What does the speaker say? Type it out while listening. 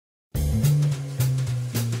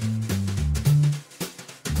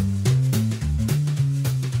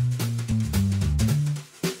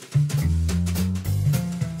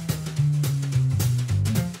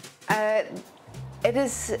It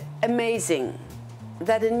is amazing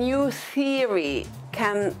that a new theory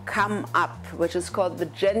can come up, which is called the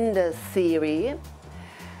gender theory,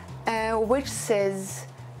 which says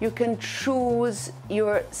you can choose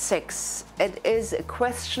your sex. It is a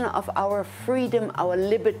question of our freedom, our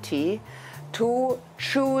liberty to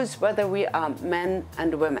choose whether we are men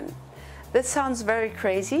and women. This sounds very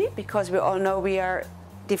crazy because we all know we are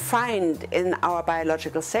defined in our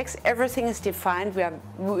biological sex. Everything is defined.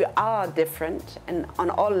 We are different and on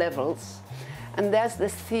all levels. And there's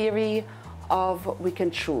this theory of we can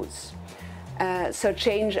choose. So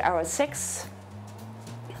change our sex.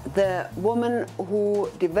 The woman who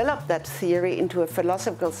developed that theory into a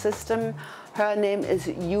philosophical system, her name is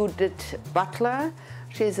Judith Butler.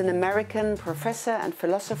 She is an American professor and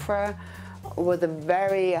philosopher with a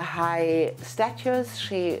very high status.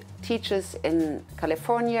 She teaches in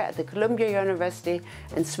California at the Columbia University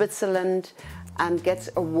in Switzerland and gets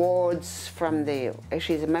awards from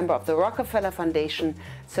she's a member of the Rockefeller Foundation,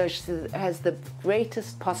 so she has the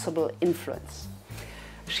greatest possible influence.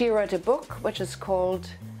 She wrote a book which is called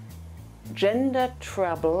Gender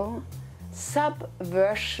Trouble,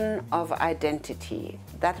 Subversion of Identity.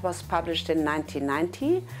 That was published in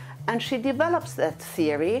 1990. And she develops that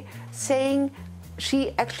theory, saying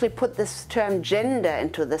she actually put this term gender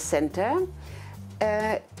into the center.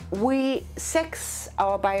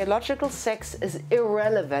 Our biological sex is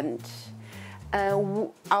irrelevant.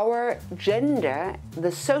 Our gender,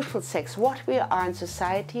 the social sex, what we are in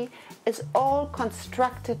society, is all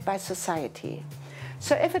constructed by society.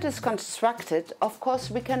 So if it is constructed, of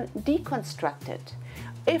course we can deconstruct it.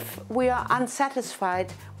 If we are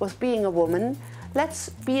unsatisfied with being a woman, let's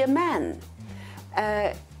be a man.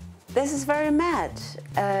 This is very mad,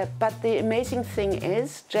 but the amazing thing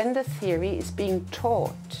is gender theory is being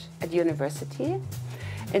taught at university.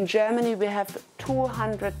 In Germany we have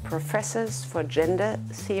 200 professors for gender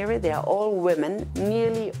theory. They are all women,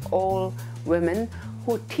 nearly all women,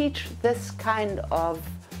 who teach this kind of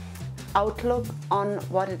outlook on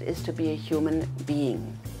what it is to be a human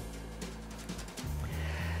being.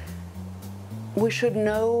 We should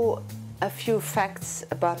know a few facts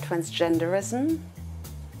about transgenderism.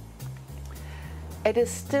 It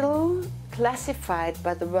is still classified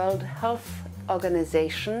by the World Health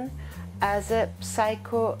Organization as a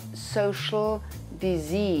psychosocial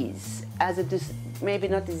disease, maybe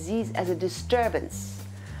not disease, as a disturbance.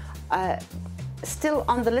 Still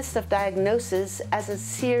on the list of diagnosis as a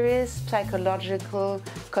serious psychological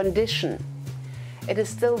condition. It is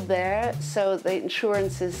still there, so the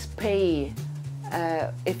insurances pay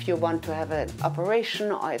if you want to have an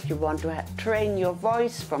operation, or if you want to train your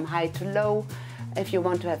voice from high to low, if you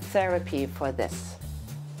want to have therapy for this.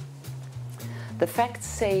 The facts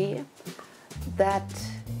say that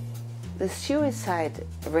the suicide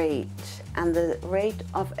rate and the rate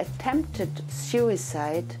of attempted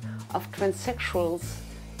suicide of transsexuals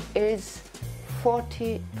is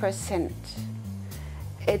 40%.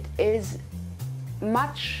 It is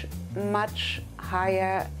much, much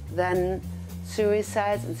higher than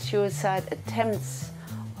suicides and suicide attempts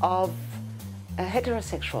of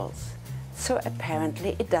heterosexuals. So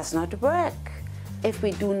apparently it does not work if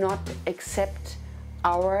we do not accept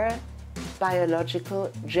our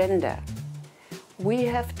biological gender. We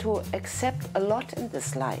have to accept a lot in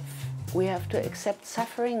this life. We have to accept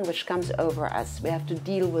suffering which comes over us. We have to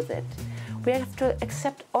deal with it. We have to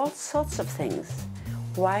accept all sorts of things.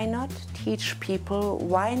 Why not teach people,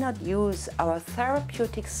 why not use our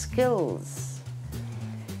therapeutic skills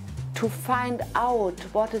to find out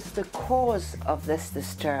what is the cause of this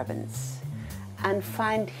disturbance and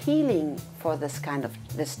find healing for this kind of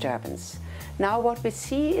disturbance? Now what we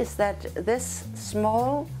see is that this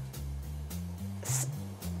small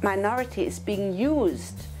minority is being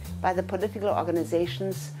used by the political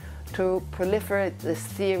organizations to proliferate this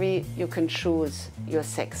theory, you can choose your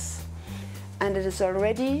sex. And it is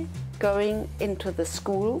already going into the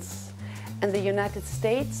schools. In the United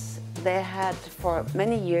States, they had, for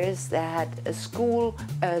many years, they had a school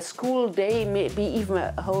day, maybe even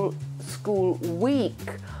a whole school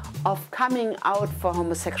week of coming out for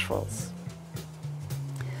homosexuals.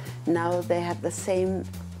 Now they have the same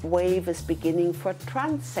wave is beginning for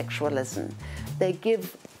transsexualism. They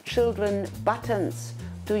give children buttons.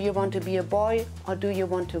 Do you want to be a boy or do you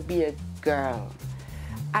want to be a girl?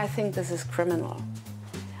 I think this is criminal.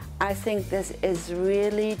 I think this is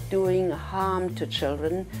really doing harm to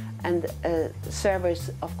children, and surveys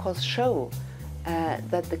of course show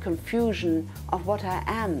that the confusion of what I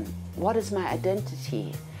am, what is my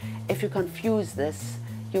identity, if you confuse this,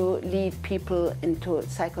 you lead people into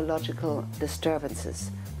psychological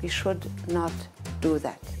disturbances. We should not do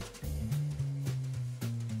that.